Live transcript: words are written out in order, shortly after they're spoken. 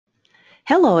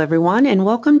Hello, everyone, and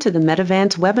welcome to the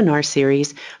Medivance webinar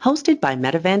series hosted by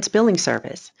Medivance Billing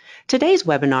Service. Today's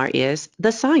webinar is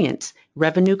The Science,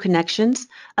 Revenue Connections,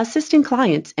 Assisting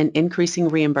Clients and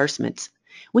Increasing Reimbursements.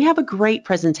 We have a great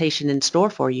presentation in store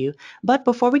for you, but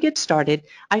before we get started,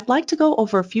 I'd like to go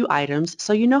over a few items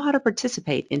so you know how to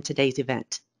participate in today's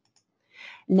event.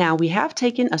 Now, we have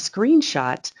taken a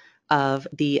screenshot of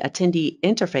the attendee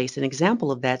interface, an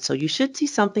example of that, so you should see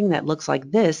something that looks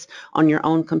like this on your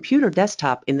own computer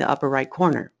desktop in the upper right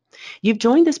corner. You've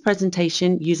joined this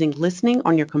presentation using listening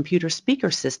on your computer speaker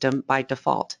system by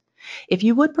default. If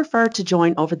you would prefer to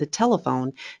join over the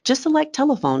telephone, just select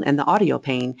telephone in the audio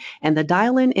pane and the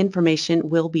dial-in information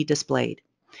will be displayed.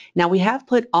 Now we have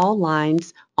put all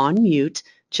lines on mute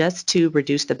just to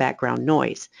reduce the background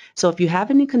noise. So if you have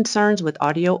any concerns with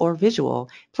audio or visual,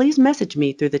 please message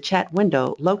me through the chat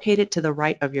window located to the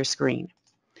right of your screen.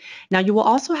 Now you will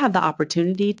also have the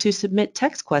opportunity to submit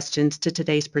text questions to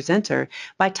today's presenter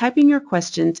by typing your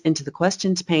questions into the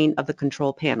questions pane of the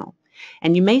control panel.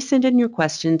 And you may send in your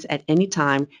questions at any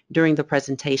time during the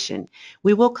presentation.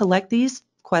 We will collect these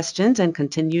questions and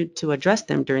continue to address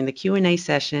them during the Q&A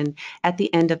session at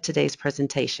the end of today's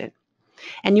presentation.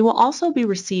 And you will also be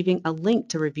receiving a link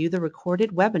to review the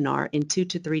recorded webinar in 2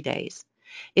 to 3 days.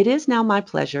 It is now my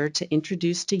pleasure to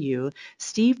introduce to you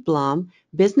Steve Blum,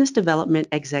 Business Development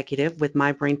Executive with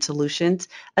MyBrain Solutions,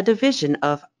 a division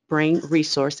of Brain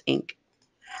Resource, Inc.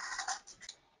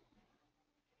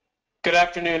 Good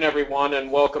afternoon, everyone,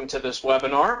 and welcome to this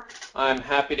webinar. I'm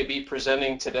happy to be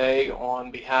presenting today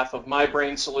on behalf of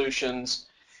MyBrain Solutions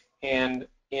and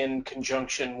in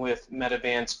conjunction with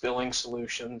Medivance Billing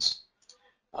Solutions.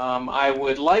 I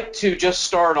would like to just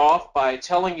start off by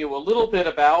telling you a little bit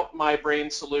about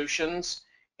MyBrain Solutions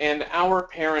and our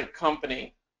parent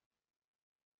company.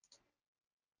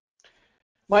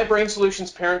 MyBrain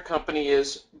Solutions' parent company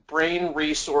is Brain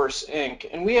Resource, Inc.,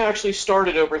 and we actually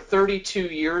started over 32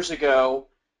 years ago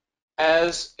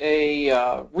as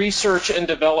a research and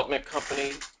development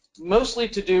company, mostly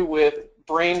to do with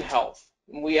brain health.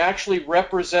 And we actually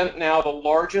represent now the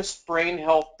largest brain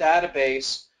health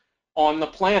database on the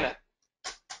planet.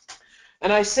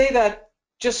 And I say that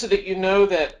just so that you know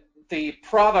that the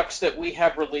products that we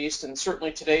have released, and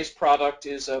certainly today's product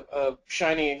is a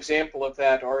shining example of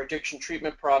that, our addiction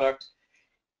treatment product,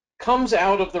 comes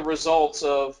out of the results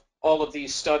of all of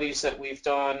these studies that we've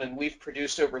done, and we've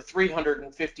produced over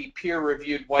 350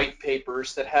 peer-reviewed white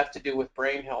papers that have to do with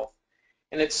brain health.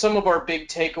 And it's some of our big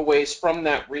takeaways from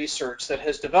that research that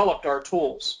has developed our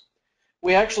tools.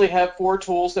 We actually have 4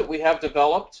 tools that we have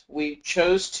developed. We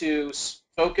chose to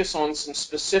focus on some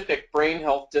specific brain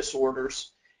health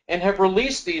disorders and have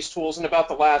released these tools in about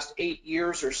the last 8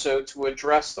 years or so to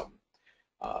address them.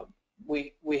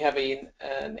 We have an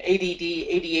ADD,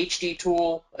 ADHD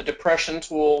tool, a depression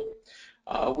tool.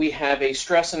 We have a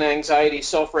stress and anxiety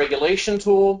self-regulation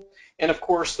tool, and of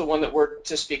course the one that we're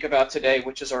to speak about today,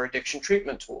 which is our addiction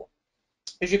treatment tool.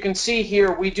 As you can see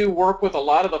here, we do work with a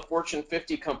lot of the Fortune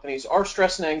 50 companies. Our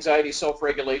stress and anxiety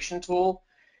self-regulation tool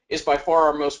is by far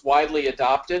our most widely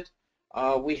adopted.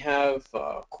 We have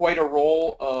quite a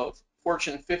roll of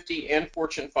Fortune 50 and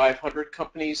Fortune 500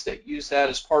 companies that use that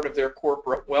as part of their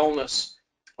corporate wellness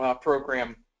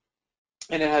program.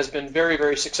 And it has been very,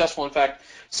 very successful. In fact,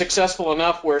 successful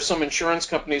enough where some insurance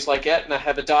companies like Aetna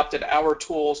have adopted our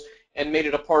tools and made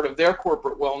it a part of their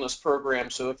corporate wellness program.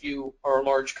 So if you are a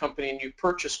large company and you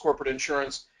purchase corporate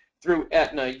insurance through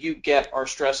Aetna, you get our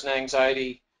stress and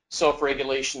anxiety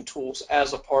self-regulation tools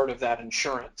as a part of that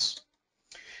insurance.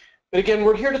 But again,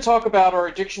 we're here to talk about our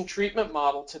addiction treatment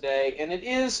model today, and it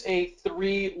is a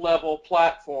 3-level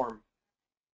platform.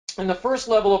 And the first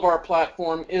level of our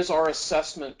platform is our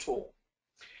assessment tool.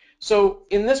 So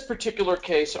in this particular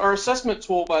case, our assessment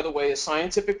tool, by the way, is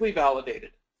scientifically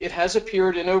validated. It has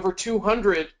appeared in over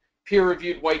 200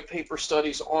 peer-reviewed white paper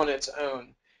studies on its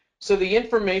own. So the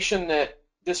information that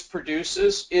this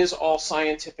produces is all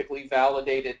scientifically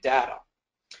validated data.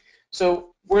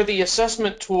 So where the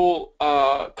assessment tool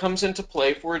comes into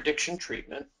play for addiction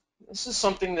treatment, this is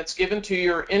something that's given to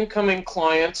your incoming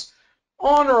clients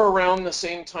on or around the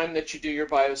same time that you do your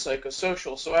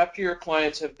biopsychosocial. So after your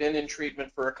clients have been in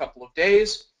treatment for a couple of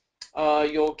days,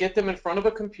 you'll get them in front of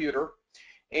a computer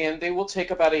and they will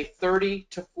take about a 30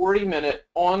 to 40 minute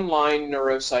online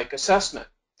neuropsych assessment.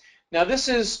 Now this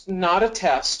is not a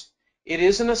test, it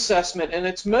is an assessment, and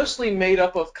it's mostly made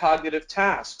up of cognitive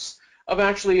tasks,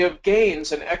 of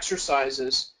games and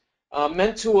exercises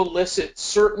meant to elicit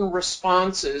certain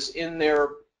responses in their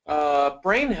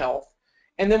brain health,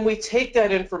 and then we take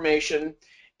that information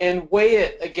and weigh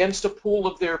it against a pool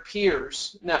of their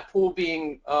peers, and that pool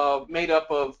being made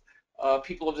up of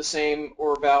people of the same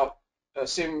or about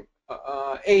same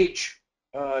age,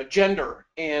 gender,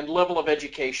 and level of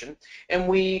education, and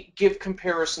we give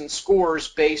comparison scores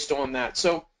based on that.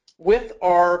 So with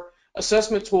our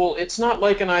assessment tool, it's not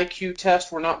like an IQ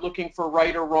test. We're not looking for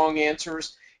right or wrong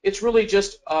answers. It's really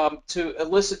just to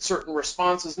elicit certain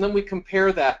responses, and then we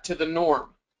compare that to the norm.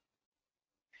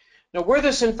 Now, where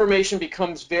this information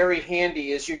becomes very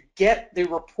handy is you get the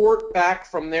report back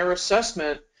from their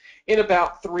assessment in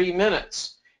about 3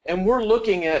 minutes, and we're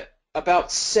looking at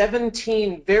about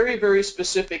 17 very, very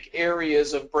specific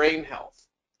areas of brain health.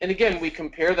 And again, we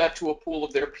compare that to a pool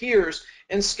of their peers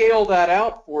and scale that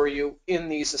out for you in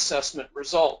these assessment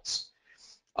results.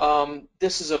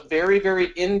 This is a very, very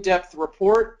in-depth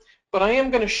report, but I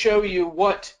am going to show you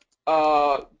what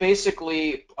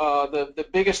basically the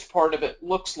biggest part of it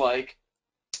looks like.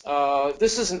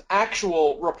 This is an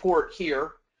actual report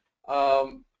here.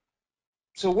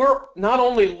 So we're not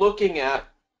only looking at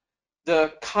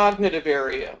the cognitive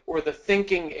area or the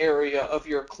thinking area of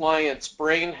your client's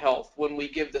brain health when we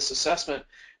give this assessment,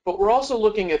 but we're also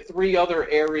looking at 3 other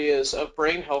areas of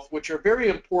brain health which are very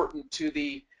important to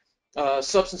the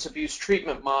substance abuse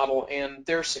treatment model and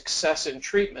their success in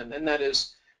treatment, and that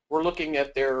is we're looking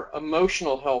at their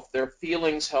emotional health, their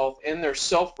feelings health, and their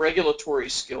self-regulatory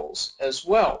skills as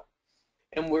well.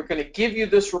 And we're going to give you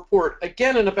this report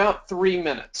again in about 3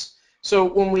 minutes. So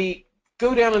when we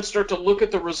go down and start to look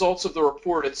at the results of the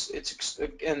report, it's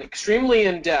again extremely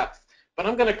in-depth, but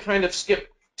I'm going to kind of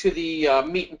skip to the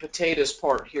meat and potatoes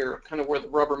part here, kind of where the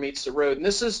rubber meets the road. And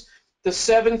this is the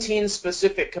 17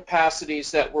 specific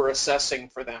capacities that we're assessing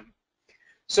for them.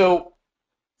 So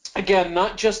again,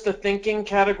 not just the thinking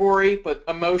category, but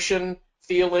emotion,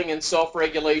 feeling, and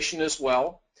self-regulation as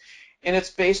well. And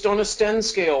it's based on a STEN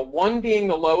scale, 1 being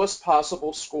the lowest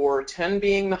possible score, 10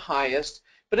 being the highest.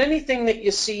 But anything that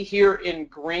you see here in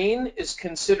green is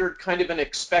considered kind of an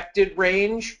expected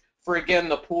range for, again,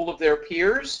 the pool of their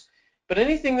peers. But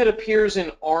anything that appears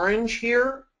in orange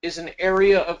here is an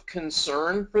area of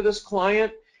concern for this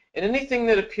client, and anything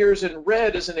that appears in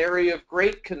red is an area of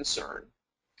great concern.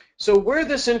 So where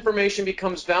this information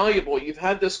becomes valuable, you've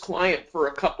had this client for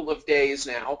a couple of days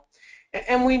now,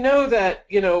 and we know that,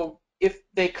 you know, if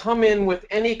they come in with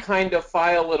any kind of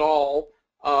file at all,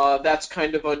 that's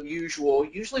kind of unusual.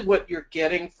 Usually what you're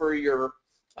getting for your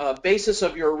basis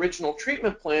of your original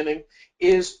treatment planning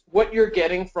is what you're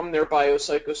getting from their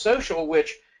biopsychosocial,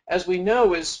 which, as we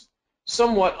know, is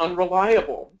somewhat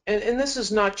unreliable. And this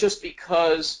is not just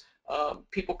because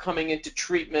people coming into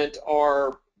treatment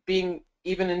are being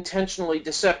even intentionally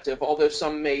deceptive, although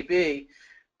some may be.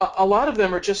 A lot of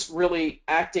them are just really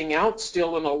acting out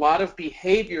still in a lot of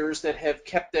behaviors that have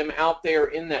kept them out there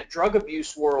in that drug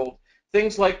abuse world.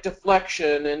 Things like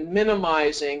deflection and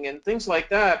minimizing and things like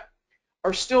that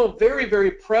are still very,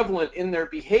 very prevalent in their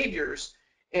behaviors,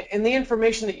 and the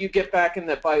information that you get back in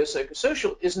that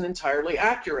biopsychosocial isn't entirely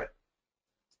accurate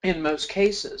in most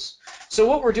cases. So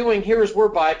what we're doing here is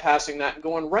we're bypassing that and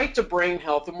going right to brain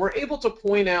health, and we're able to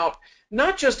point out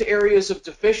not just areas of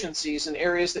deficiencies and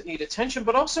areas that need attention,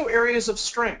 but also areas of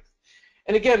strength.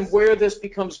 And again, where this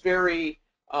becomes very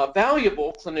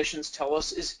valuable, clinicians tell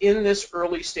us, is in this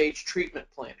early stage treatment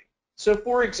planning. So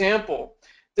for example,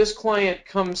 this client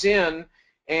comes in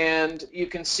and you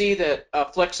can see that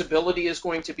flexibility is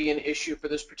going to be an issue for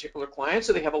this particular client.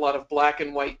 So they have a lot of black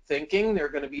and white thinking. They're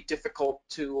going to be difficult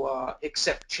to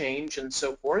accept change and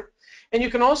so forth. And you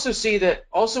can also see that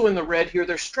also in the red here,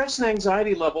 their stress and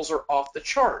anxiety levels are off the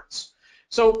charts.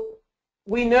 So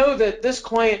we know that this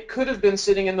client could have been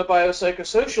sitting in the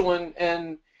biopsychosocial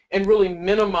and really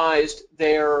minimized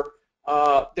their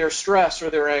stress or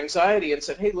their anxiety and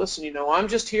said, hey, listen, you know, I'm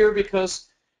just here because,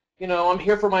 you know, I'm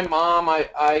here for my mom.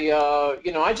 You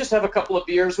know, I just have a couple of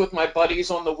beers with my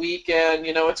buddies on the weekend.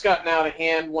 You know, it's gotten out of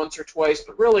hand once or twice,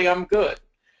 but really I'm good.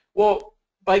 Well,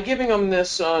 by giving them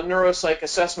this neuropsych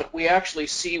assessment, we actually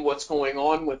see what's going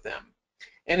on with them.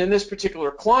 And in this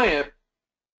particular client,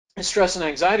 his stress and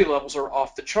anxiety levels are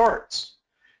off the charts.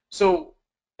 So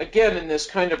again, in this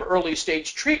kind of early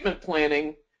stage treatment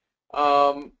planning,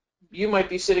 you might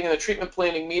be sitting in a treatment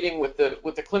planning meeting with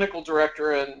the clinical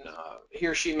director, and he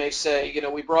or she may say, you know,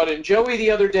 we brought in Joey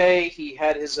the other day. He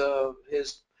had his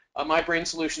My Brain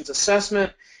Solutions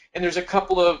assessment, and there's a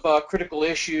couple of critical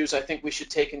issues I think we should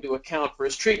take into account for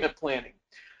his treatment planning.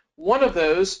 One of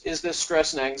those is this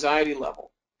stress and anxiety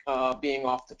level being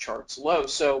off the charts low.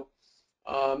 So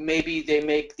maybe they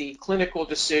make the clinical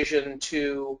decision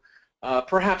to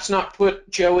perhaps not put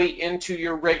Joey into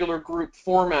your regular group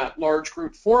format, large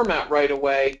group format right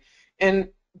away, and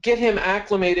get him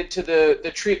acclimated to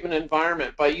the treatment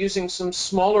environment by using some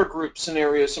smaller group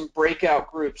scenarios, some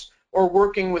breakout groups, or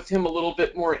working with him a little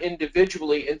bit more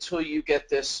individually until you get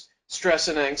this stress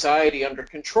and anxiety under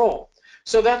control.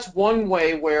 So that's one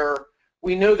way where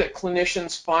we know that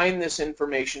clinicians find this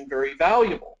information very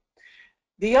valuable.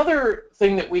 The other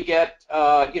thing that we get,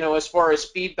 as far as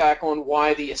feedback on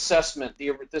why the assessment,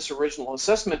 this original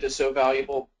assessment is so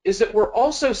valuable, is that we're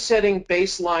also setting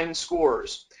baseline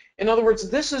scores. In other words,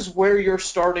 this is where you're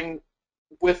starting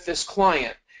with this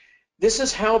client. This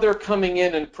is how they're coming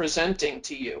in and presenting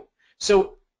to you.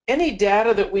 So any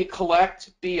data that we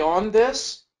collect beyond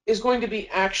this is going to be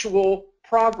actual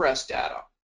progress data. I'll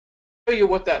show you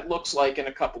what that looks like in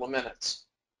a couple of minutes.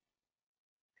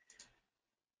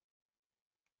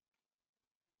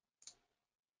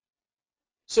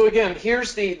 So again,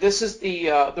 this is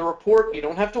the report. You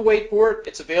don't have to wait for it.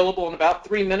 It's available in about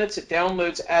 3 minutes. It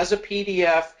downloads as a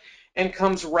PDF and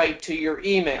comes right to your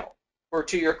email or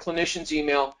to your clinician's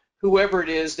email, whoever it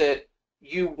is that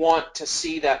you want to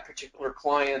see that particular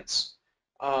client's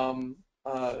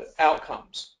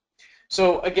outcomes.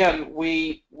 So again,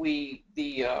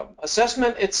 the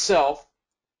assessment itself,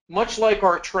 much like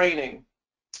our training,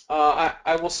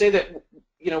 I will say that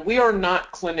we are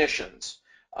not clinicians.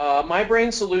 My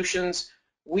Brain Solutions,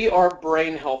 we are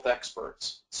brain health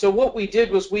experts. So what we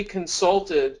did was we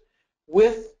consulted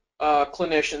with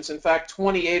clinicians, in fact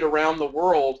 28 around the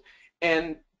world,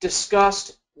 and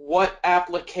discussed what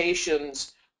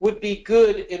applications would be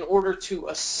good in order to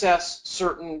assess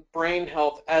certain brain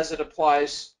health as it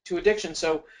applies to addiction.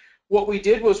 So what we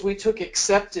did was we took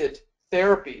accepted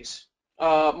therapies,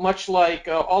 much like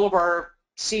all of our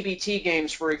CBT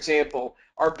games, for example,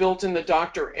 are built in the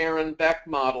Dr. Aaron Beck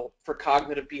model for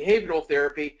cognitive behavioral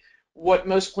therapy, what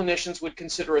most clinicians would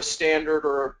consider a standard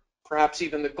or perhaps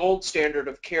even the gold standard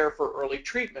of care for early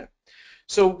treatment.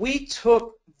 So we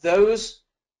took those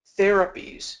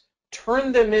therapies,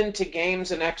 turned them into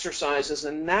games and exercises,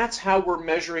 and that's how we're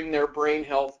measuring their brain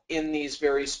health in these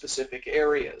very specific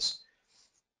areas.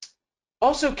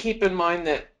 Also keep in mind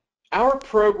that our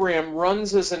program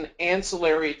runs as an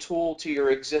ancillary tool to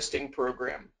your existing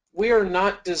program. We are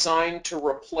not designed to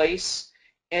replace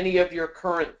any of your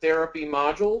current therapy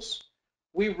modules.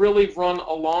 We really run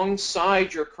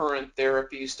alongside your current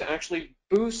therapies to actually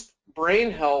boost brain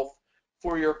health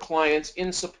for your clients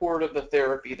in support of the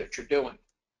therapy that you're doing.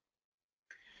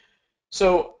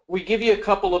 So we give you a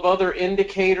couple of other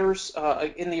indicators.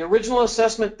 In the original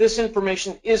assessment, this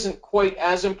information isn't quite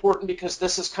as important because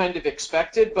this is kind of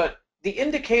expected, but the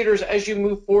indicators as you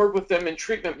move forward with them in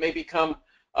treatment may become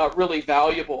really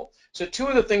valuable. So two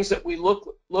of the things that we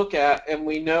look at and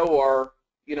we know are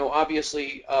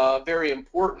obviously very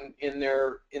important in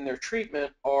their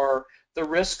treatment are the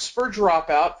risks for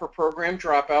dropout, for program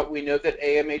dropout. We know that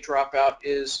AMA dropout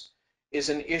is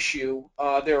an issue.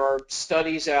 There are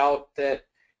studies out that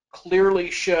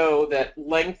clearly show that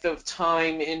length of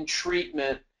time in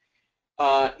treatment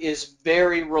is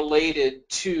very related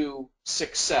to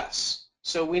success.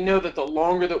 So we know that the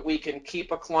longer that we can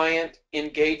keep a client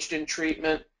engaged in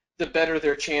treatment, the better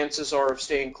their chances are of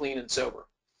staying clean and sober.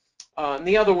 And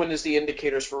the other one is the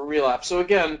indicators for relapse. So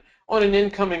again, on an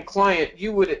incoming client,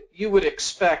 you would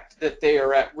expect that they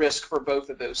are at risk for both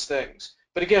of those things.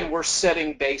 But again, we're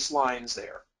setting baselines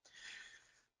there.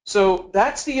 So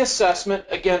that's the assessment.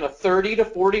 Again, a 30 to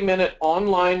 40-minute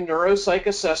online neuropsych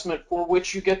assessment for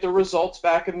which you get the results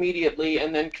back immediately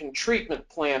and then can treatment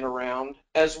plan around,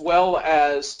 as well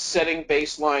as setting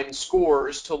baseline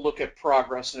scores to look at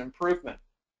progress and improvement.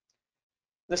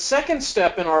 The second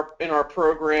step in our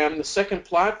program, the second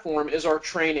platform, is our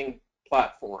training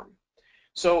platform.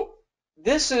 So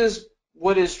this is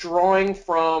what is drawing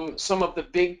from some of the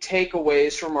big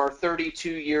takeaways from our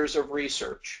 32 years of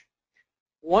research.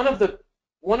 One of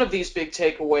these big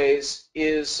takeaways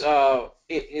is a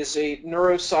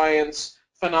neuroscience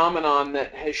phenomenon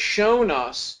that has shown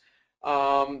us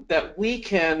that we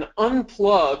can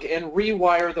unplug and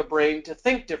rewire the brain to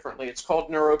think differently. It's called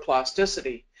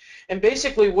neuroplasticity. And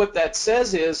basically what that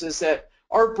says is that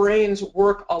our brains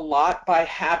work a lot by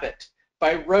habit,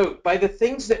 by rote, by the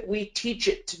things that we teach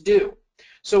it to do.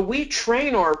 So we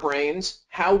train our brains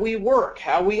how we work,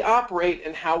 how we operate,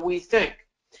 and how we think.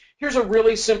 Here's a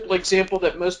really simple example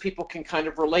that most people can kind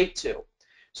of relate to.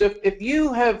 So if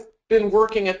you have been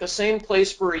working at the same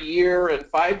place for a year and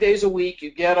 5 days a week,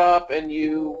 you get up and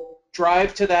you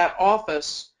drive to that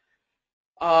office,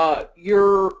 and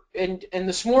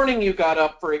this morning you got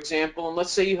up, for example, and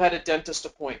let's say you had a dentist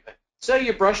appointment. So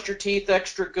you brushed your teeth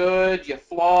extra good, you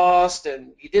flossed,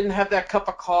 and you didn't have that cup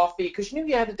of coffee because you knew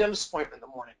you had a dentist appointment in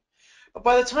the morning. But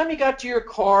by the time you got to your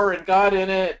car and got in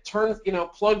it,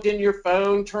 plugged in your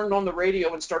phone, turned on the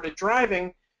radio and started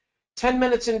driving, 10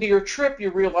 minutes into your trip, you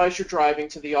realize you're driving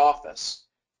to the office.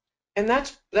 And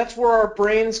that's where our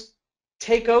brains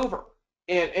take over.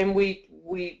 And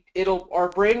our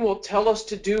brain will tell us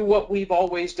to do what we've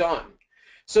always done.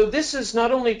 So this is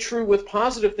not only true with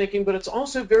positive thinking, but it's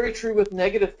also very true with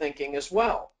negative thinking as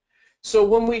well. So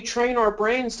when we train our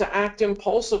brains to act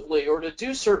impulsively or to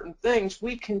do certain things,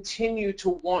 we continue to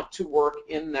want to work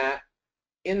in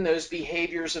those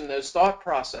behaviors and those thought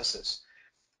processes.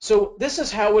 So this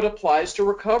is how it applies to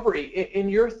recovery. In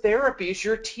your therapies,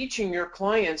 you're teaching your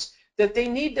clients that they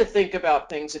need to think about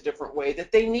things a different way,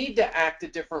 that they need to act a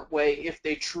different way if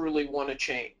they truly want to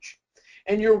change.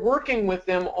 And you're working with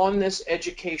them on this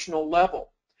educational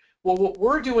level. Well, what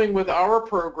we're doing with our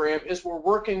program is we're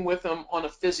working with them on a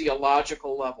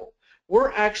physiological level.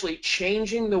 We're actually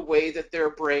changing the way that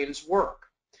their brains work.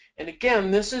 And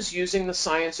again, this is using the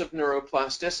science of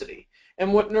neuroplasticity.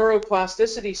 And what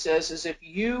neuroplasticity says is if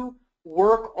you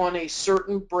work on a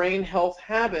certain brain health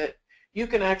habit, you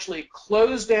can actually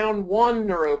close down one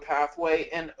neuropathway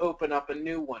and open up a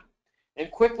new one.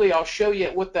 And quickly, I'll show you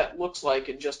what that looks like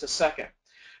in just a second.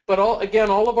 But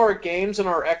all of our games and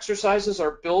our exercises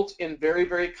are built in very,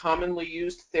 very commonly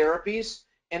used therapies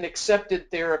and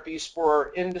accepted therapies for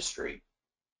our industry.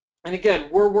 And again,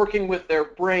 we're working with their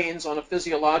brains on a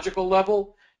physiological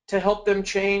level to help them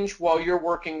change while you're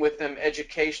working with them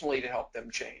educationally to help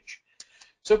them change.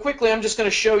 So quickly, I'm just going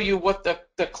to show you what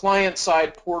the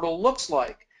client-side portal looks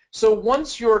like. So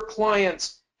once your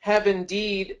clients have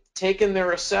indeed taken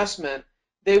their assessment,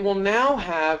 they will now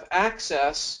have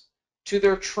access to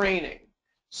their training.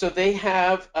 So they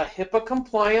have a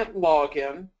HIPAA-compliant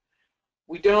login.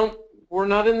 We're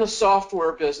not in the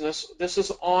software business. This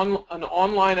is on an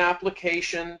online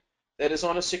application that is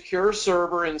on a secure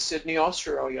server in Sydney,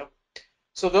 Australia.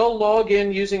 So they'll log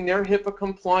in using their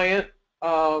HIPAA-compliant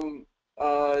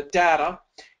data,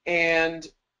 and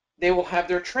they will have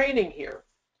their training here.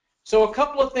 So a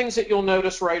couple of things that you'll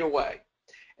notice right away.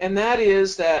 And that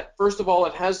is that, first of all,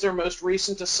 it has their most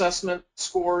recent assessment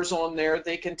scores on there.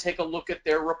 They can take a look at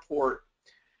their report.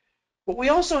 But we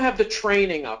also have the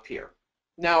training up here.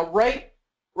 Now, right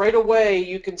away,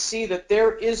 you can see that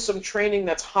there is some training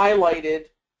that's highlighted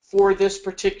for this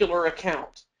particular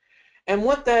account. And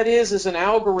what that is an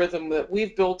algorithm that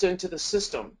we've built into the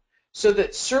system so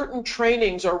that certain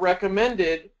trainings are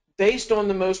recommended based on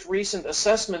the most recent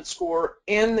assessment score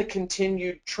and the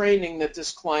continued training that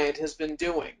this client has been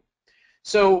doing.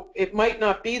 So it might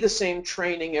not be the same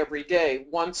training every day.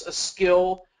 Once a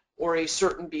skill or a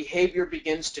certain behavior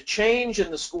begins to change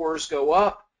and the scores go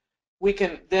up,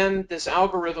 this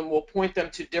algorithm will point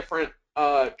them to different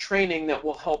training that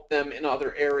will help them in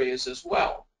other areas as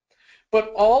well.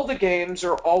 But all the games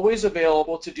are always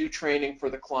available to do training for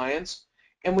the clients.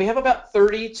 And we have about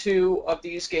 32 of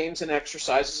these games and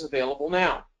exercises available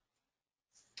now.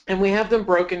 And we have them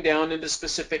broken down into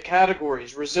specific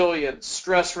categories: resilience,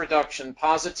 stress reduction,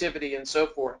 positivity, and so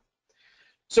forth.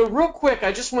 So real quick,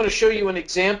 I just want to show you an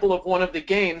example of one of the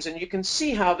games, and you can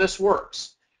see how this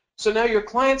works. So now your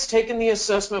client's taken the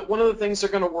assessment. One of the things they're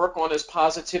going to work on is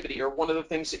positivity, or one of the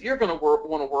things that you're going to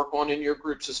want to work on in your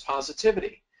groups is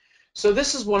positivity. So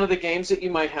this is one of the games that you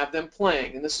might have them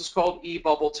playing, and this is called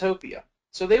eBubbletopia.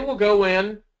 So they will go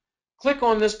in, click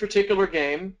on this particular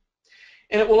game,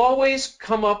 and it will always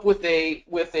come up with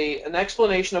an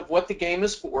explanation of what the game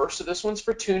is for. So this one's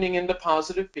for tuning into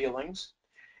positive feelings.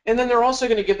 And then they're also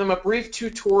going to give them a brief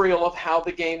tutorial of how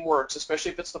the game works,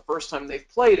 especially if it's the first time they've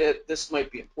played it. This might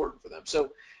be important for them.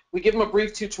 So we give them a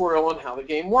brief tutorial on how the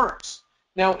game works.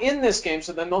 Now in this game,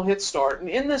 so then they'll hit start, and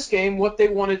in this game what they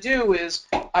want to do is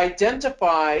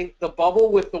identify the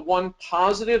bubble with the one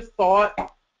positive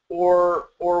thought or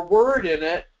word in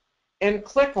it and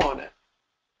click on it.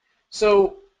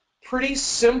 So pretty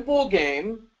simple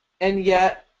game, and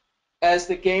yet as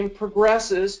the game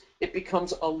progresses, it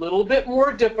becomes a little bit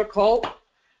more difficult.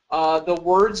 The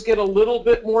words get a little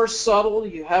bit more subtle.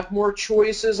 You have more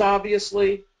choices,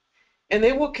 obviously, and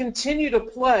they will continue to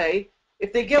play.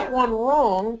 If they get one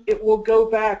wrong, it will go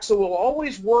back. So we'll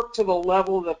always work to the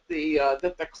level that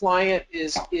the client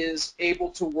is able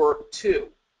to work to.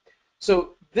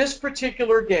 So this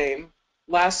particular game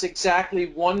lasts exactly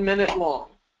 1 minute long,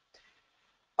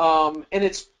 and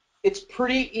it's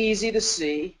pretty easy to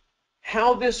see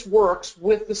how this works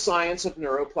with the science of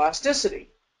neuroplasticity.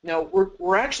 Now,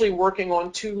 we're actually working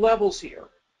on two levels here.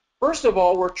 First of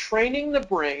all, we're training the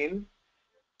brain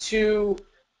to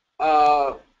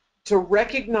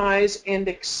recognize and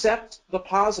accept the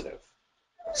positive.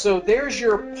 So there's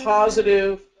your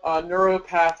positive neuro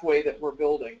pathway that we're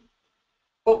building.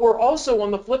 But we're also,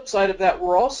 on the flip side of that,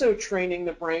 we're also training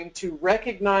the brain to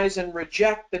recognize and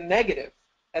reject the negative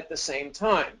at the same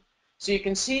time. So you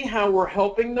can see how we're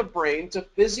helping the brain to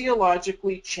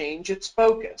physiologically change its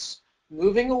focus,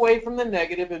 moving away from the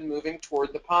negative and moving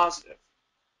toward the positive.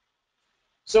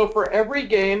 So for every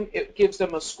game, it gives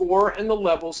them a score and the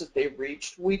levels that they've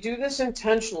reached. We do this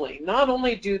intentionally. Not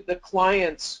only do the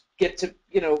clients get to,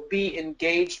 be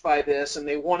engaged by this and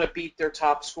they want to beat their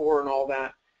top score and all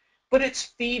that, but it's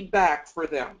feedback for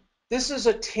them. This is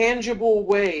a tangible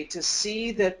way to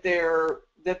see that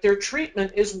their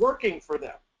treatment is working for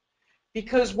them.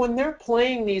 Because when they're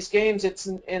playing these games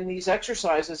and these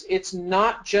exercises, it's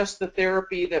not just the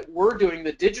therapy that we're doing,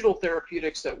 the digital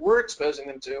therapeutics that we're exposing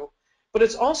them to, but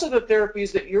it's also the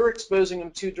therapies that you're exposing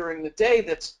them to during the day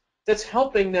that's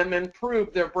helping them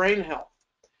improve their brain health.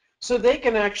 So they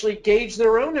can actually gauge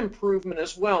their own improvement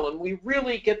as well. And we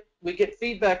get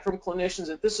feedback from clinicians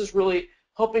that this is really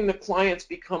helping the clients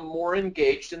become more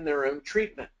engaged in their own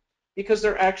treatment because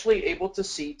they're actually able to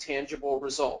see tangible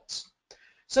results.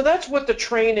 So that's what the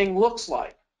training looks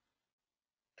like.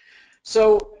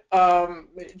 So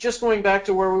just going back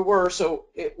to where we were, so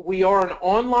we are an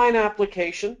online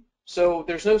application. So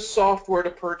there's no software to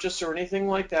purchase or anything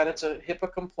like that. It's a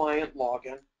HIPAA compliant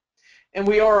login. And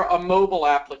we are a mobile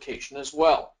application as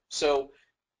well. So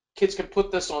kids can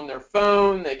put this on their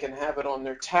phone, they can have it on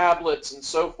their tablets and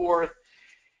so forth.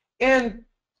 And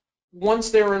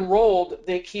once they're enrolled,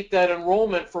 they keep that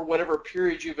enrollment for whatever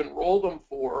period you've enrolled them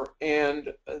for,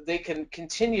 and they can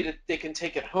they can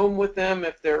take it home with them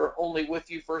if they're only with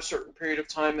you for a certain period of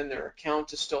time and their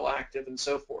account is still active and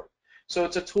so forth. So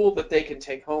it's a tool that they can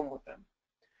take home with them.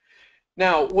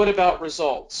 Now, what about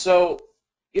results? So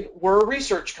we're a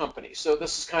research company, so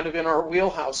this is kind of in our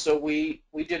wheelhouse. So we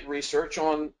did research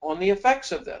on the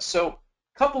effects of this. So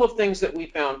a couple of things that we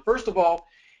found. First of all,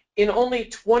 in only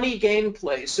 20 game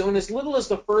plays, so in as little as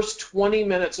the first 20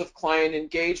 minutes of client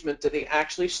engagement, do they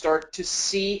actually start to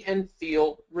see and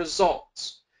feel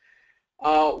results.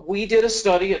 We did a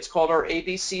study, it's called our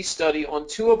ABC study, on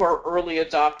 2 of our early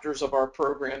adopters of our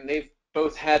program. They've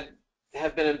both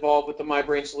have been involved with the My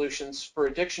Brain Solutions for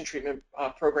Addiction Treatment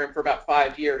program for about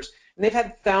 5 years. And they've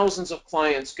had thousands of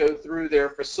clients go through their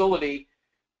facility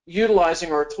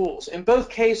utilizing our tools. In both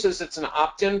cases, it's an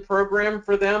opt-in program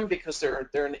for them because they're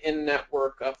an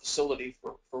in-network facility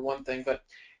for one thing. But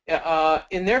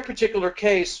in their particular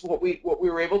case, what we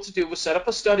were able to do was set up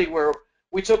a study where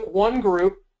we took one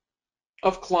group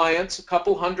of clients, a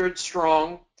couple hundred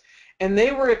strong, and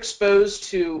they were exposed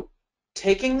to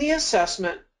taking the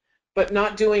assessment but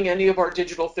not doing any of our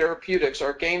digital therapeutics,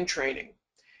 our game training.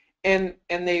 And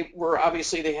they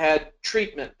had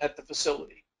treatment at the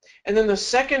facility. And then the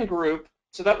second group,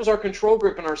 so that was our control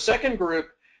group, and our second group,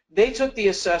 they took the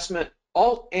assessment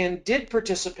and did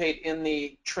participate in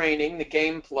the training, the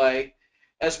gameplay,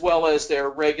 as well as their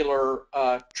regular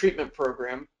treatment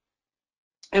program.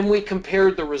 And we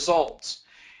compared the results.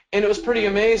 And it was pretty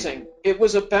amazing. It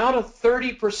was about a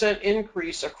 30%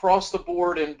 increase across the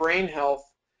board in brain health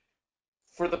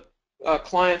for the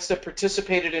clients that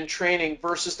participated in training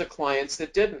versus the clients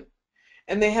that didn't.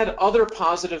 And they had other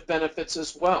positive benefits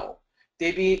as well.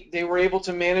 They were able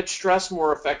to manage stress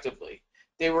more effectively.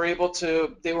 They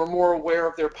were more aware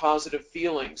of their positive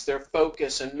feelings. Their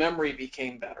focus and memory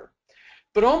became better.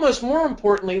 But almost more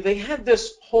importantly, they had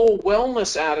this whole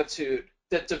wellness attitude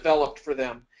that developed for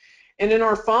them. And in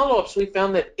our follow-ups, we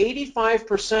found that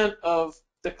 85% of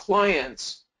the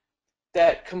clients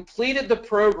that completed the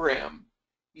program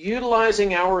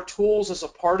utilizing our tools as a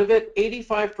part of it,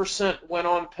 85% went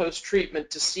on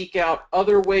post-treatment to seek out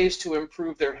other ways to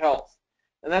improve their health.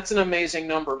 And that's an amazing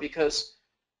number because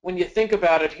when you think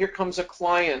about it, here comes a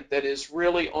client that is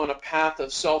really on a path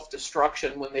of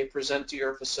self-destruction when they present to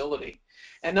your facility.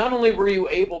 And not only were you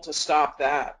able to stop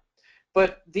that,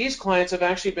 but these clients have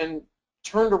actually been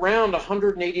turned around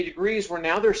 180 degrees where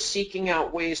now they're seeking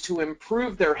out ways to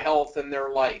improve their health and their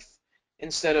life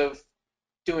instead of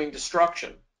doing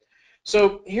destruction.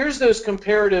 So here's those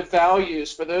comparative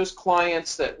values for those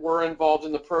clients that were involved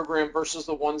in the program versus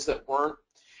the ones that weren't.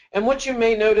 And what you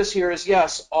may notice here is,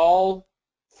 yes, all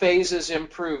phases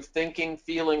improved: thinking,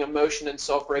 feeling, emotion, and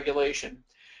self-regulation.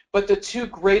 But the 2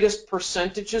 greatest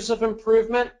percentages of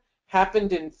improvement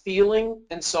happened in feeling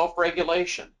and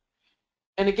self-regulation.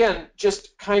 And again,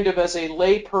 just kind of as a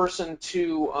layperson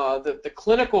to the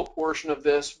clinical portion of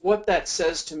this, what that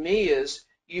says to me is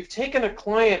you've taken a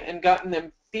client and gotten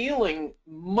them feeling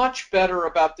much better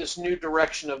about this new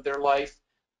direction of their life,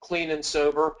 clean and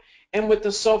sober. And with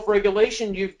the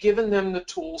self-regulation, you've given them the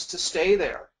tools to stay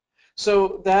there.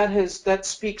 So that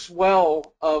speaks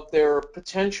well of their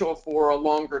potential for a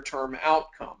longer term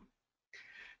outcome.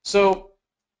 So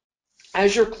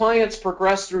as your clients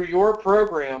progress through your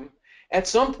program, at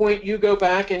some point you go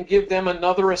back and give them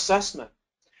another assessment.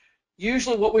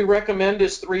 Usually what we recommend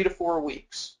is 3 to 4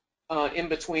 weeks in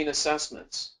between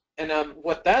assessments. And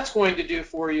what that's going to do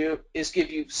for you is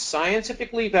give you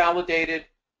scientifically validated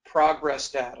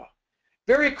progress data.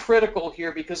 Very critical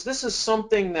here, because this is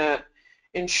something that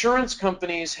insurance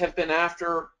companies have been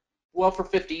after, well, for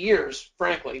 50 years,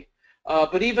 frankly,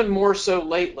 but even more so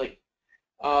lately.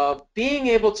 Being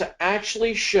able to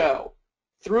actually show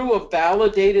through a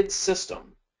validated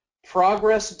system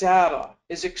progress data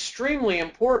is extremely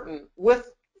important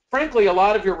with, frankly, a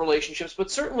lot of your relationships,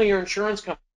 but certainly your insurance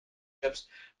company relationships,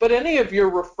 but any of your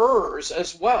referrers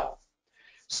as well.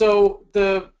 So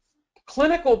the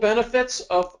clinical benefits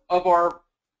of our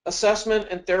assessment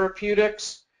and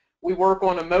therapeutics, we work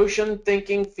on emotion,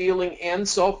 thinking, feeling, and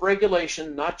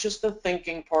self-regulation, not just the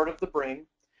thinking part of the brain.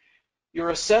 Your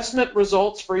assessment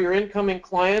results for your incoming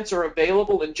clients are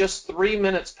available in just 3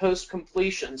 minutes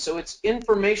post-completion, so it's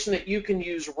information that you can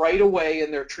use right away in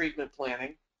their treatment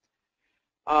planning.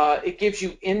 It gives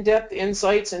you in-depth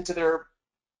insights into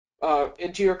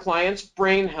your client's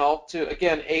brain health to,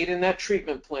 again, aid in that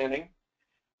treatment planning.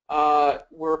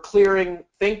 We're clearing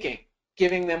thinking,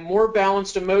 giving them more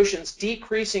balanced emotions,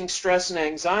 decreasing stress and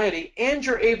anxiety, and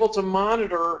you're able to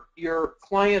monitor your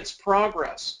client's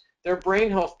progress, their brain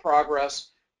health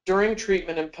progress during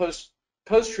treatment and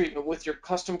post-treatment with your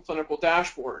custom clinical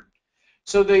dashboard.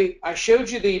 So I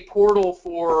showed you the portal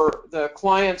for the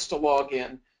clients to log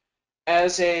in.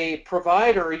 As a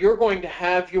provider, you're going to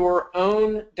have your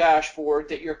own dashboard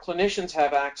that your clinicians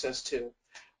have access to,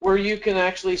 where you can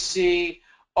actually see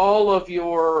all of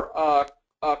your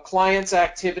clients'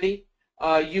 activity.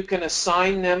 You can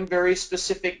assign them very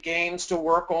specific games to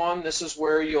work on. This is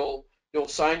where you'll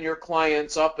sign your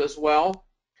clients up as well.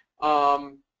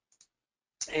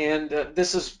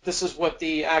 This is what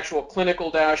the actual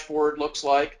clinical dashboard looks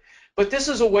like. But this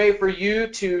is a way for you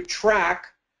to track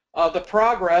the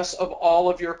progress of all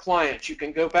of your clients. You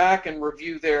can go back and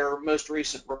review their most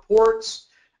recent reports.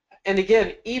 And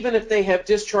again, even if they have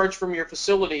discharged from your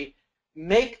facility,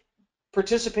 make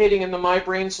participating in the My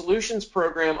Brain Solutions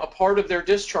program a part of their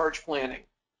discharge planning.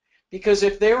 Because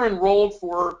if they're enrolled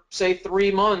for, say,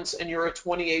 3 months and you're a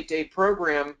 28-day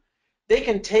program, they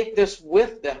can take this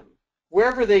with them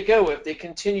wherever they go. If they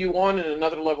continue on in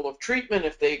another level of treatment,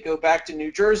 if they go back to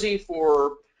New Jersey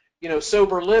for,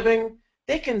 sober living,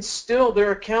 they can still,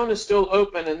 their account is still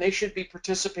open and they should be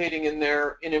participating in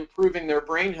improving their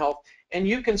brain health, and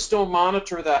you can still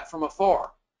monitor that from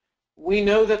afar. We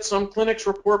know that some clinics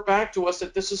report back to us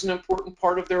that this is an important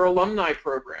part of their alumni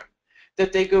program,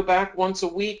 that they go back once a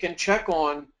week and check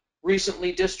on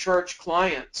recently discharged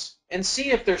clients and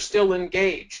see if they're still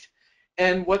engaged.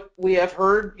 And what we have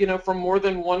heard, from more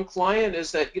than one client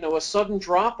is that, a sudden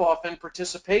drop-off in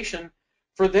participation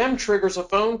for them triggers a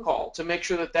phone call to make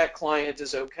sure that that client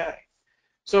is okay.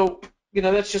 So,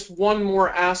 that's just one more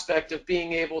aspect of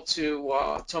being able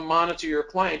to monitor your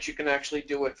clients. You can actually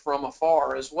do it from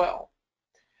afar as well.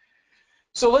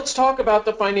 So let's talk about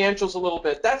the financials a little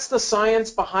bit. That's the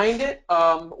science behind it.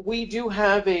 We do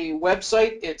have a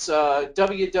website. It's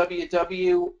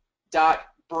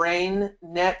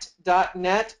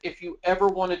www.brainnet.net. If you ever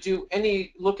want to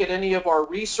look at any of our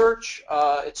research,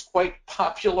 it's quite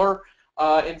popular.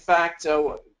 In fact,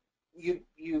 some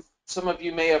of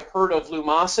you may have heard of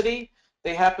Lumosity.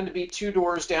 They happen to be 2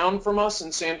 doors down from us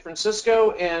in San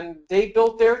Francisco, and they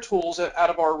built their tools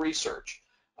out of our research.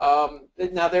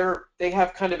 Now they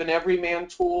have kind of an everyman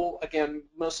tool, again,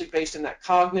 mostly based in that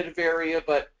cognitive area,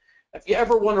 but if you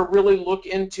ever want to really look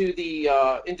into the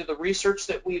research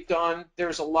that we've done,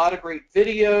 there's a lot of great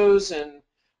videos and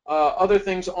other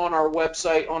things on our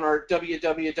website, on our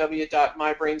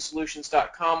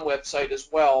www.mybrainsolutions.com website as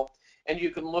well, and you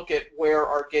can look at where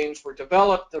our games were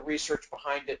developed, the research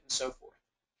behind it, and so forth.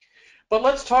 But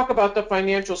let's talk about the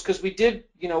financials, because we did,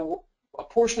 a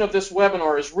portion of this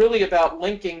webinar is really about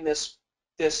linking this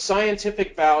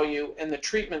scientific value and the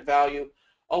treatment value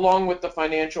along with the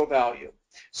financial value.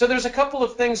 So there's a couple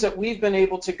of things that we've been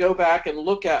able to go back and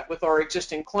look at with our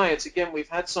existing clients. Again, we've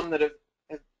had some that have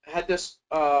had this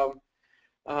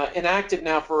enacted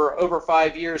now for over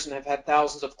 5 years and have had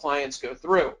thousands of clients go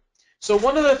through. So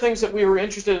one of the things that we were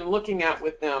interested in looking at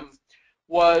with them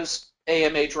was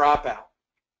AMA dropout.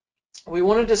 We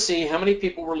wanted to see how many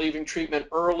people were leaving treatment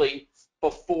early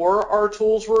before our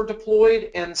tools were deployed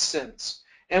and since.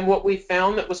 And what we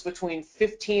found that was between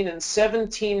 15 and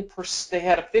 17%, they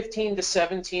had a 15 to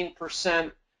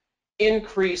 17%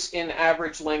 increase in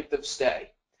average length of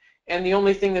stay. And the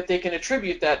only thing that they can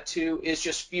attribute that to is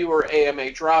just fewer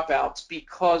AMA dropouts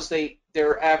because their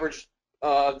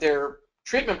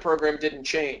treatment program didn't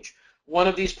change. One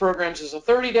of these programs is a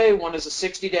 30-day, one is a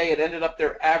 60-day. It ended up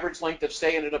their average length of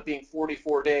stay ended up being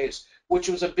 44 days, which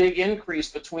was a big increase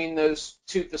between those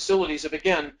two facilities of,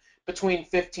 again, between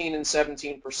 15 and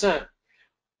 17%.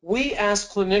 We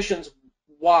asked clinicians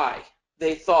why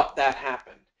they thought that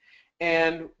happened.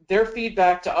 And their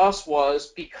feedback to us was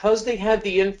because they had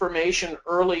the information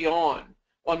early on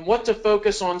what to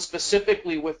focus on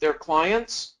specifically with their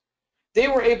clients, they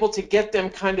were able to get them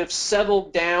kind of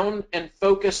settled down and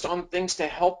focused on things to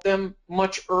help them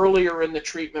much earlier in the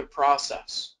treatment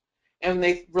process. And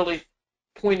they really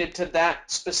pointed to that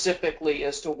specifically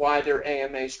as to why their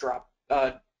AMA's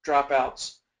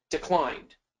dropouts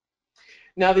declined.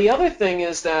 Now, the other thing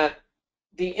is that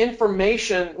the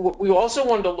information, we also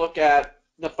wanted to look at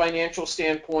the financial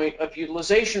standpoint of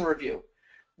utilization review.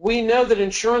 We know that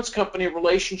insurance company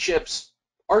relationships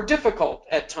are difficult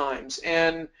at times,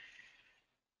 and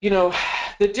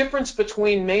the difference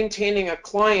between maintaining a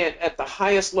client at the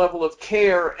highest level of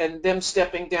care and them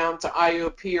stepping down to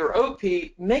IOP or OP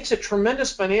makes a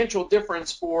tremendous financial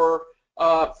difference for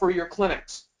your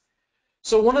clinics.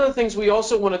 So one of the things we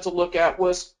also wanted to look at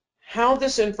was how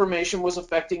this information was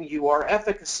affecting UR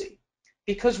efficacy,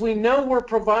 because we know we're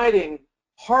providing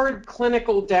hard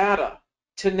clinical data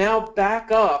to now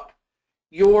back up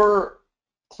your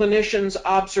clinician's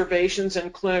observations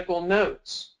and clinical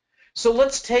notes. So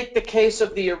let's take the case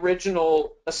of the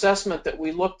original assessment that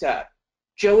we looked at.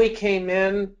 Joey came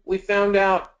in, we found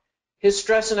out his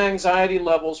stress and anxiety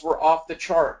levels were off the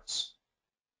charts.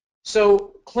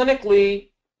 So clinically,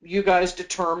 you guys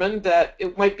determined that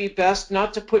it might be best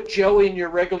not to put Joey in your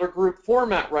regular group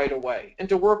format right away and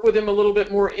to work with him a little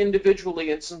bit more individually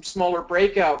in some smaller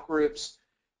breakout groups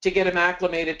to get him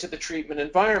acclimated to the treatment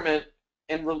environment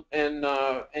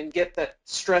and get that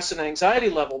stress and anxiety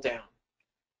level down.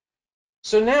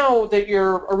 So now that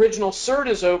your original cert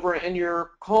is over and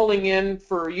you're calling in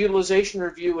for utilization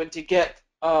review and to get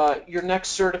your next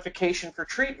certification for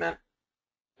treatment,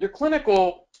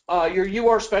 your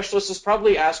UR specialist is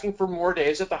probably asking for more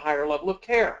days at the higher level of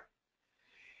care.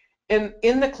 And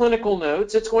in the clinical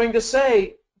notes, it's going to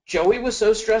say, Joey was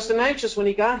so stressed and anxious when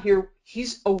he got here,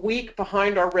 he's a week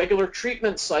behind our regular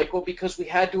treatment cycle because we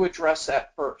had to address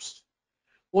that first.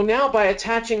 Well, now by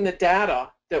attaching the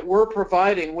data that we're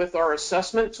providing with our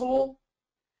assessment tool,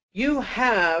 you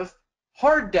have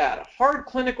hard data, hard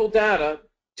clinical data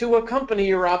to accompany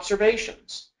your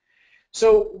observations.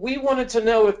 So we wanted to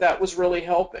know if that was really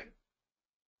helping.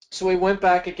 So we went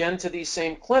back again to these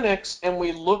same clinics and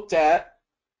we looked at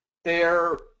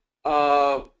their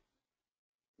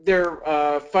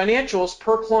financials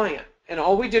per client, and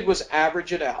all we did was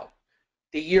average it out.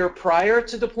 The year prior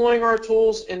to deploying our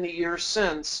tools and the year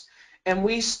since, and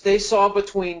they saw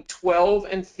between 12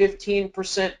 and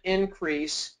 15%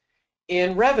 increase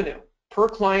in revenue, per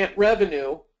client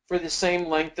revenue for the same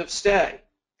length of stay.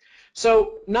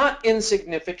 So not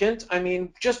insignificant. I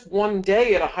mean, just one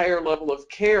day at a higher level of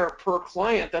care per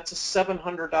client, that's a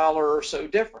 $700 or so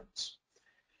difference.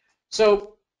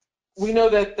 So we know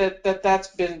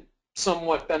that's been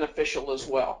somewhat beneficial as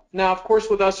well. Now, of course,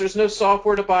 with us, there's no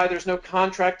software to buy, there's no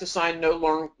contract to sign,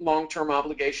 no long-term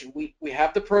obligation. We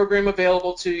have the program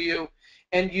available to you,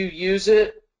 and you use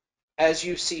it as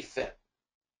you see fit.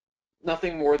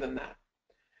 Nothing more than that.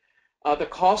 The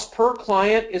cost per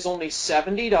client is only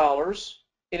 $70.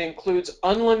 It includes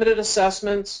unlimited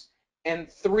assessments and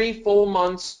 3 full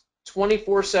months,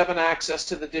 24/7 access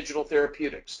to the digital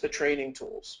therapeutics, the training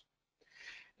tools.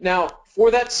 Now, for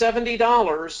that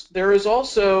 $70, there is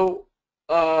also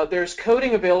there's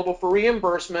coding available for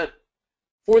reimbursement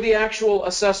for the actual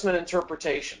assessment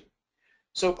interpretation.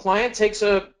 So client takes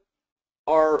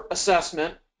our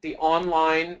assessment, the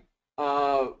online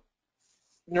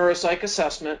neuropsych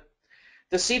assessment.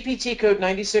 The CPT code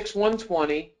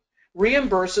 96120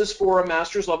 reimburses for a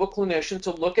master's level clinician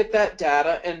to look at that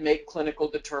data and make clinical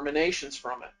determinations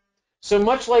from it. So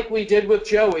much like we did with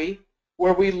Joey,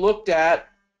 where we looked at,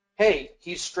 hey,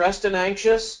 he's stressed and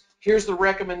anxious, here's the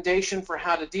recommendation for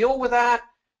how to deal with that.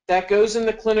 That goes in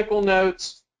the clinical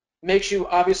notes, makes you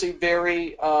obviously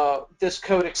this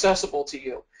code accessible to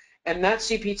you. And that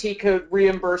CPT code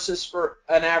reimburses for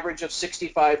an average of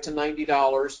 $65 to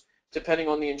 $90, depending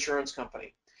on the insurance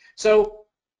company. So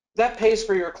that pays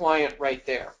for your client right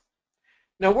there.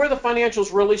 Now, where the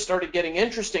financials really started getting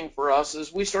interesting for us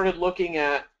is we started looking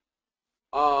at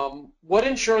what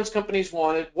insurance companies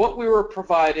wanted, what we were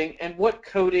providing, and what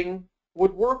coding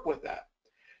would work with that.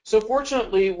 So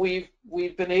fortunately,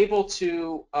 we've been able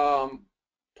to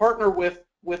partner with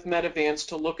Medivance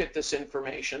to look at this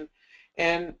information.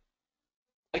 And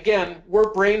again,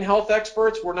 we're brain health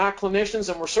experts, we're not clinicians,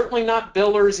 and we're certainly not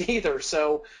billers either.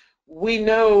 So we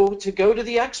know to go to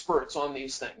the experts on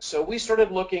these things. So we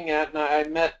started looking at, and I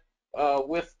met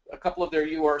with a couple of their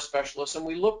UR specialists, and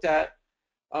we looked at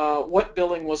what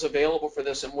billing was available for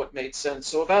this and what made sense.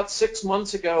 So about 6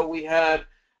 months ago, we had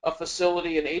a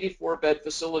facility, an 84-bed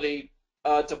facility,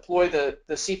 deploy the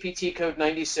CPT code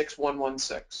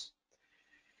 96116.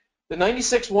 The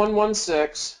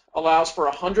 96116 allows for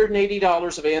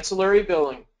 $180 of ancillary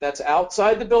billing that's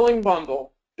outside the billing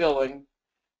bundle billing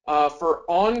for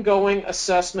ongoing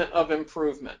assessment of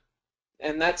improvement.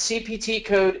 And that CPT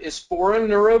code is for a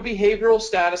neurobehavioral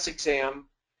status exam,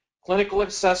 clinical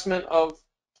assessment of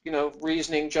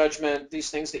reasoning, judgment,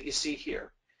 these things that you see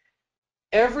here.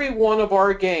 Every one of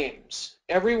our games,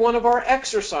 every one of our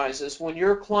exercises, when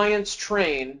your clients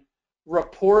train,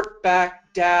 report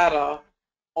back data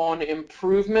on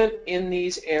improvement in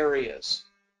these areas.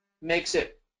 Makes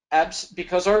it,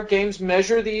 because our games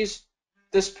measure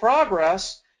this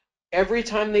progress, every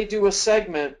time they do a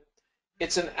segment,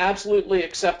 it's an absolutely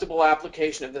acceptable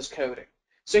application of this coding.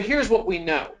 So here's what we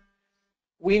know.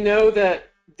 We know that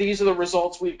these are the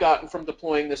results we've gotten from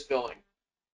deploying this billing.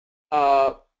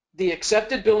 The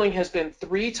accepted billing has been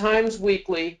 3 times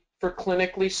weekly for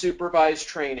clinically supervised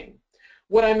training.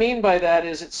 What I mean by that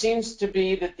is it seems to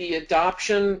be that the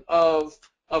adoption of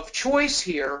choice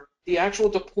here, the actual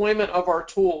deployment of our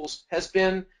tools, has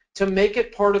been to make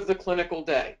it part of the clinical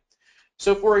day.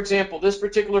 So for example, this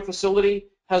particular facility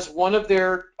has one of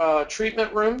their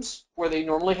treatment rooms where they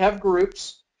normally have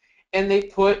groups, and they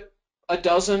put a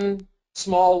dozen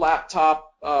small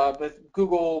laptop with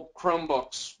Google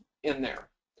Chromebooks in there.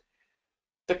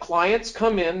 The clients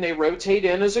come in, they rotate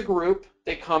in as a group,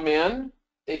 they come in,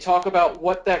 they talk about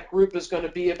what that group is going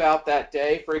to be about that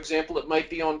day. For example, it might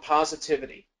be on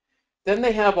positivity. Then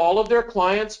they have all of their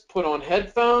clients put on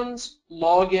headphones,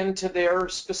 log into their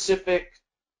specific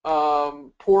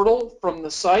portal from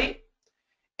the site,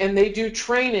 and they do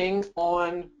training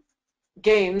on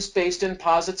games based in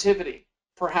positivity.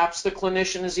 Perhaps the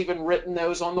clinician has even written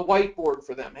those on the whiteboard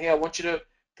for them. Hey, I want you to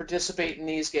participate in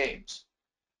these games.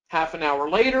 Half an hour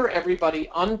later, everybody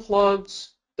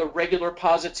unplugs, the regular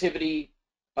positivity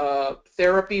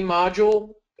therapy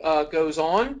module goes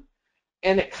on,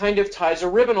 and it kind of ties a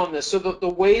ribbon on this. So the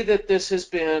way that this has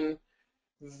been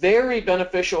very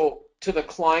beneficial to the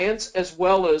clients as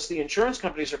well as the insurance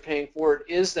companies are paying for it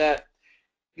is that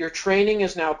your training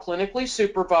is now clinically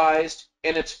supervised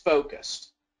and it's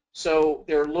focused. So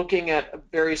they're looking at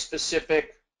very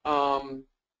specific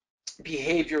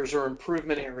behaviors or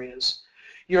improvement areas.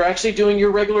 You're actually doing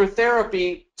your regular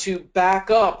therapy to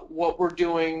back up what we're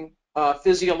doing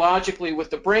physiologically with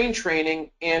the brain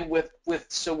training and with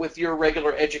your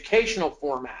regular educational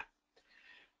format.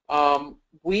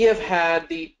 We have had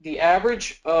the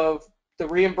average of the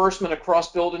reimbursement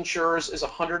across billed insurers is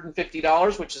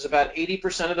 $150, which is about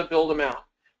 80% of the billed amount.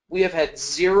 We have had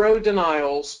 0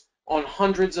 denials on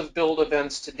hundreds of billed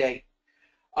events to date.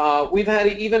 We've had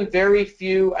even very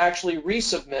few actually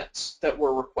resubmits that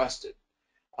were requested.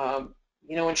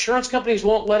 Insurance companies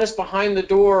won't let us behind the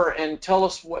door and tell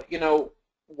us what,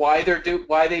 why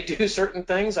they do certain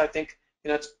things. I think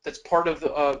that's part of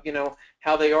the,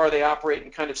 how they operate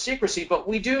in kind of secrecy. But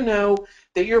we do know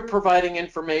that you're providing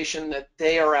information that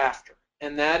they are after,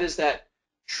 and that is that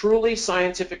truly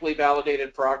scientifically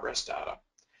validated progress data.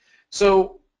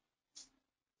 So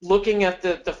looking at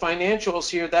the financials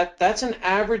here, that's an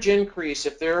average increase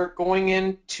if they're going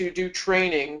in to do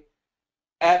training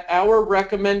at our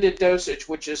recommended dosage,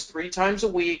 which is 3 times a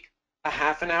week, a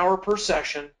half an hour per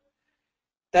session.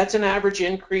 That's an average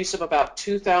increase of about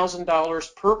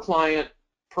 $2,000 per client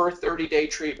per 30-day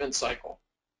treatment cycle.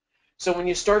 So when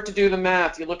you start to do the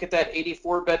math, you look at that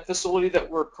 84-bed facility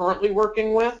that we're currently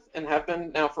working with and have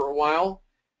been now for a while,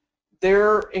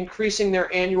 they're increasing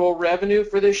their annual revenue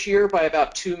for this year by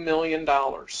about $2 million.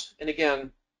 And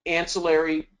again,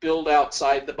 ancillary billed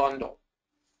outside the bundle.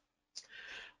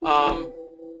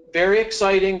 Very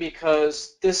exciting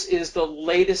because this is the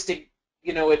latest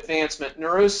advancement.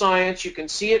 Neuroscience, you can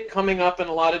see it coming up in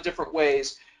a lot of different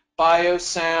ways.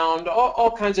 Biosound,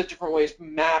 all kinds of different ways,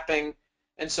 mapping,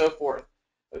 and so forth.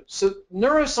 So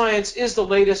neuroscience is the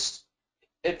latest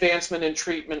advancement in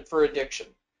treatment for addiction.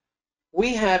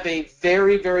 We have a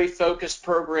very, very focused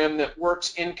program that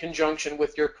works in conjunction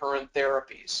with your current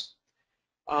therapies.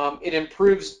 It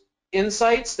improves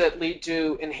insights that lead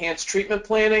to enhanced treatment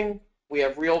planning. We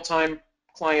have real-time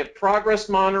client progress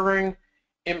monitoring,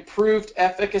 improved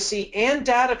efficacy, and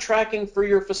data tracking for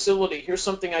your facility. Here's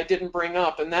something I didn't bring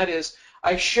up, and that is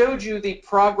I showed you the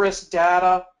progress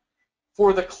data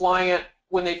for the client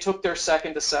when they took their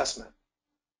second assessment.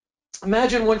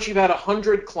 Imagine once you've had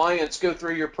 100 clients go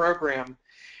through your program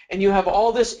and you have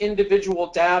all this individual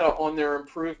data on their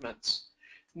improvements.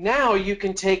 Now you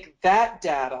can take that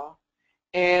data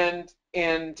and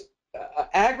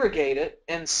aggregate it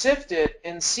and sift it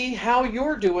and see how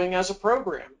you're doing as a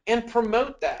program and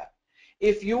promote that.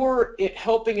 If you're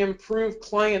helping improve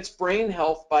clients' brain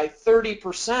health by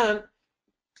 30%,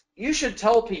 you should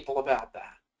tell people about that.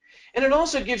 And it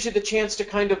also gives you the chance to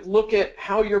kind of look at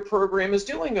how your program is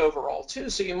doing overall too.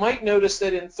 So you might notice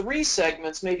that in 3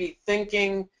 segments, maybe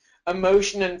thinking,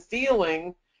 emotion, and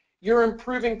feeling, you're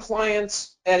improving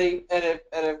clients at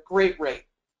a great rate.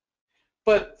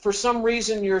 But for some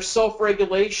reason, your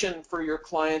self-regulation for your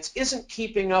clients isn't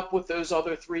keeping up with those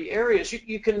other 3 areas.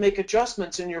 You can make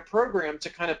adjustments in your program to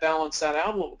kind of balance that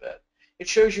out a little bit. It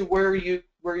shows you where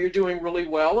you're doing really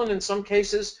well, and in some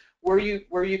cases where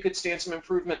you could stand some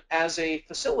improvement as a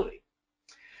facility.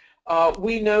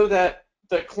 We know that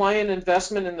the client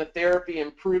investment in the therapy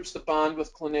improves the bond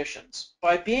with clinicians.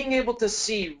 By being able to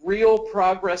see real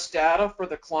progress data for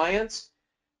the clients,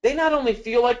 they not only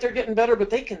feel like they're getting better, but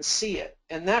they can see it,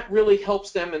 and that really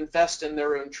helps them invest in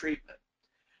their own treatment.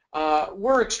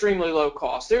 We're extremely low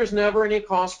cost. There's never any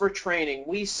cost for training.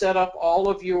 We set up all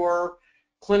of your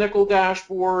clinical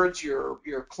dashboards,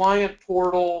 your client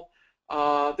portal.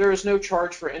 There is no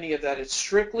charge for any of that. It's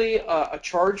strictly a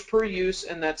charge per use,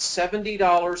 and that's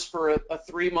 $70 for a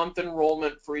 3-month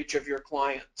enrollment for each of your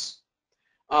clients.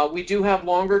 We do have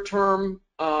longer-term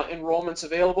enrollments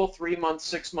available, 3 months,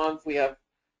 6 months. We have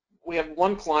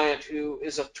one client who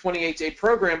is a 28-day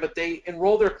program, but they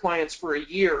enroll their clients for a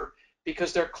year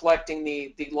because they're collecting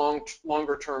the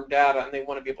longer-term data, and they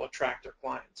want to be able to track their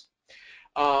clients.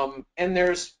 And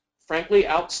there's, frankly,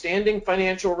 outstanding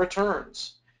financial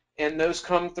returns, and those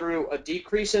come through a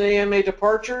decrease in AMA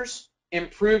departures,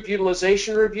 improved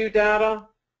utilization review data.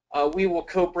 We will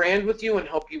co-brand with you and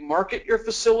help you market your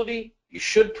facility. You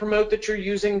should promote that you're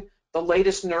using the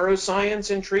latest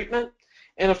neuroscience in treatment,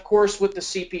 and of course with the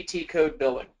CPT code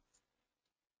billing.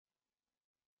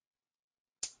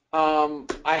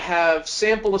 I have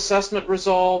sample assessment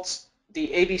results, the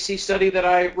ABC study that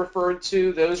I referred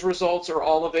to. Those results are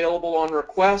all available on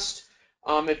request.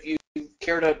 If you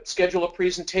care to schedule a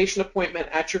presentation appointment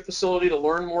at your facility to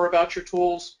learn more about your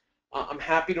tools, I'm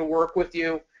happy to work with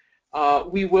you.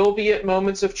 We will be at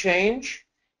Moments of Change,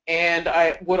 and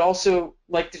I would also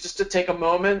like to take a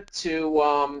moment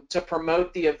to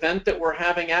promote the event that we're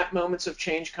having at Moments of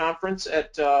Change conference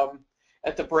at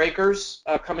the Breakers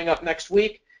coming up next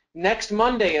week. Next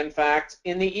Monday, in fact,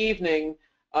 in the evening,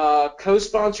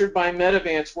 co-sponsored by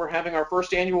Medivance, we're having our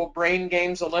first annual Brain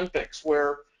Games Olympics,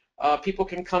 where people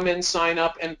can come in, sign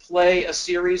up, and play a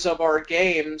series of our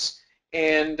games,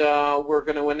 and we're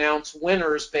going to announce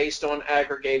winners based on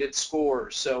aggregated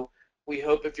scores. So we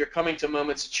hope if you're coming to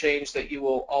Moments of Change that you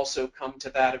will also come to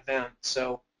that event.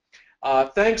 So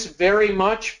thanks very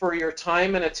much for your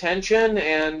time and attention,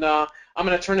 and I'm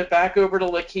going to turn it back over to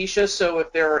Lakeisha, so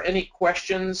if there are any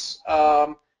questions,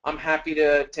 I'm happy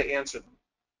to answer them.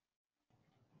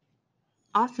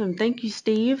 Awesome. Thank you,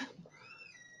 Steve.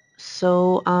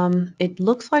 So it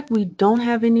looks like we don't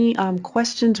have any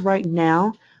questions right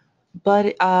now,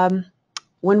 but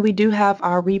when we do have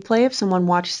our replay, if someone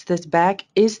watches this back,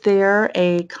 is there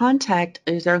contact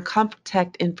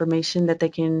information that they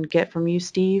can get from you,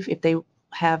 Steve, if they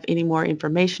have any more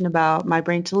information about My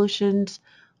Brain Solutions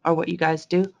or what you guys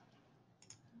do?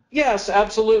 Yes,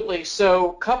 absolutely.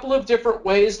 So a couple of different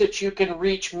ways that you can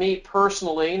reach me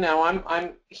personally. Now,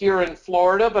 I'm here in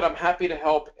Florida, but I'm happy to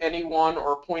help anyone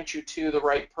or point you to the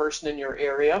right person in your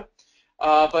area.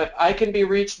 But I can be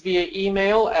reached via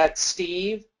email at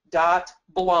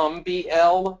steve.blum,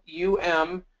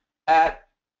 B-L-U-M, at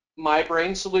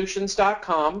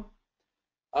mybrainsolutions.com.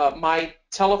 My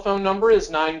telephone number is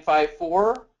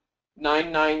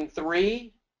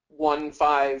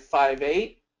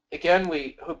 954-993-1558. Again,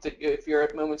 we hope that if you're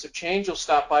at Moments of Change, you'll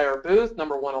stop by our booth,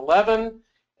 number 111,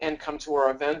 and come to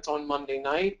our event on Monday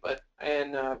night.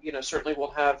 Certainly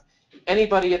we'll have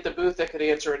anybody at the booth that could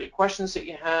answer any questions that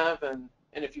you have, and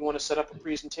if you want to set up a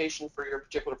presentation for your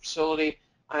particular facility,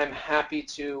 I'm happy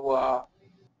to.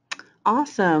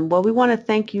 Awesome. Well, we want to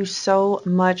thank you so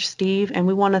much, Steve, and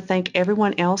we want to thank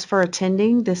everyone else for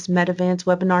attending this Medivance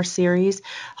webinar series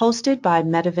hosted by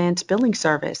Medivance Billing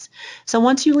Service. So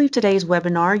once you leave today's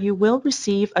webinar, you will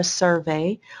receive a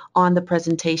survey on the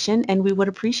presentation, and we would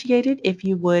appreciate it if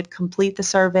you would complete the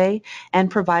survey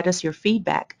and provide us your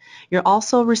feedback. You'll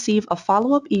also receive a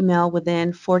follow-up email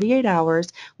within 48 hours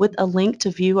with a link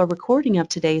to view a recording of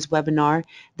today's webinar,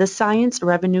 The Science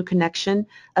Revenue Connection,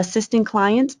 Assisting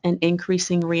Clients and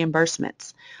Increasing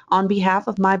Reimbursements. On behalf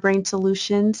of MyBrain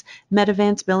Solutions,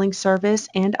 Medivance Billing Service,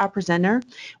 and our presenter,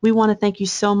 we want to thank you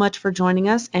so much for joining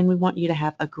us, and we want you to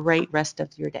have a great rest of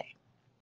your day.